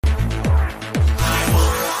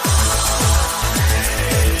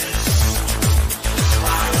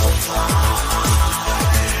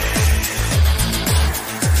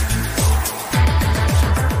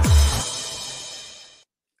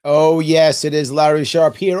yes, it is Larry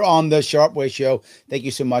Sharpe here on the Sharpe Way Show. Thank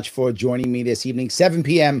you so much for joining me this evening, 7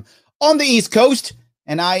 p.m. on the East Coast,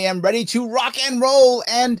 and I am ready to rock and roll.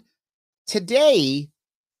 And today,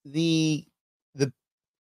 the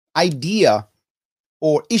idea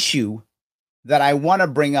or issue that I want to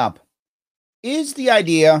bring up is the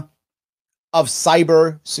idea of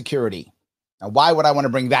cyber security. Now, why would I want to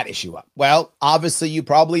bring that issue up? Well, obviously, you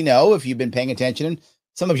probably know if you've been paying attention, and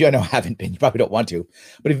some of you I know haven't been. You probably don't want to.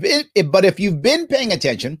 But if you've been paying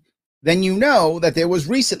attention, then you know that there was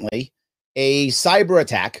recently a cyber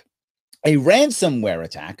attack, a ransomware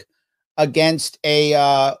attack against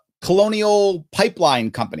a Colonial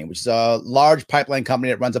Pipeline Company, which is a large pipeline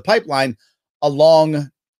company that runs a pipeline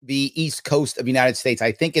along the East Coast of the United States.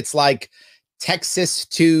 I think it's like Texas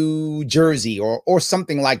to Jersey or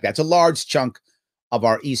something like that. It's a large chunk of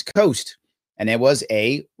our East Coast. And there was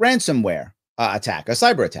a ransomware attack, a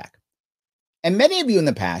cyber attack. And many of you in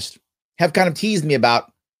the past have kind of teased me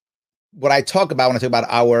about what I talk about when I talk about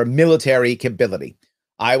our military capability.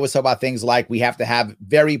 I always talk about things like we have to have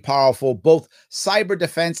very powerful both cyber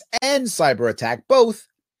defense and cyber attack, both.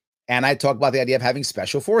 And I talk about the idea of having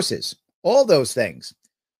special forces, all those things.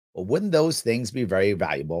 Well, wouldn't those things be very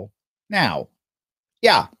valuable now?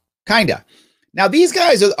 Yeah, kind of. Now, these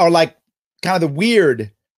guys are like kind of the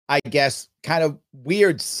weird, I guess, kind of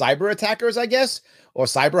weird cyber attackers, I guess, or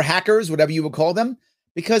cyber hackers, whatever you would call them,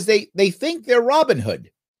 because they think they're Robin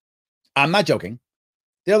Hood. I'm not joking.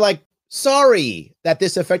 They're like, sorry that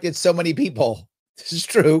this affected so many people. This is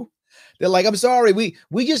true. They're like, I'm sorry.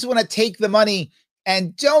 We just want to take the money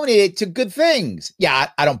and donate it to good things. Yeah,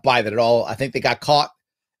 I don't buy that at all. I think they got caught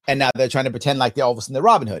and now they're trying to pretend like they're all of a sudden they're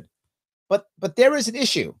Robin Hood. But there is an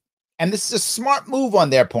issue. And this is a smart move on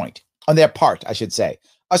their part, I should say.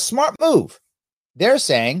 A smart move. They're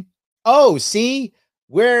saying, oh, see,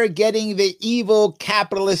 we're getting the evil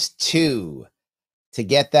capitalists too, to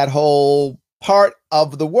get that whole part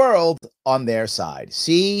of the world on their side.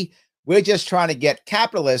 See, we're just trying to get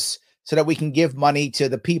capitalists so that we can give money to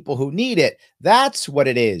the people who need it. That's what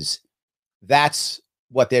it is. That's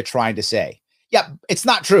what they're trying to say. Yeah, it's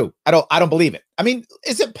not true. I don't believe it. I mean,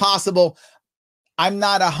 is it possible? I'm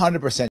not 100%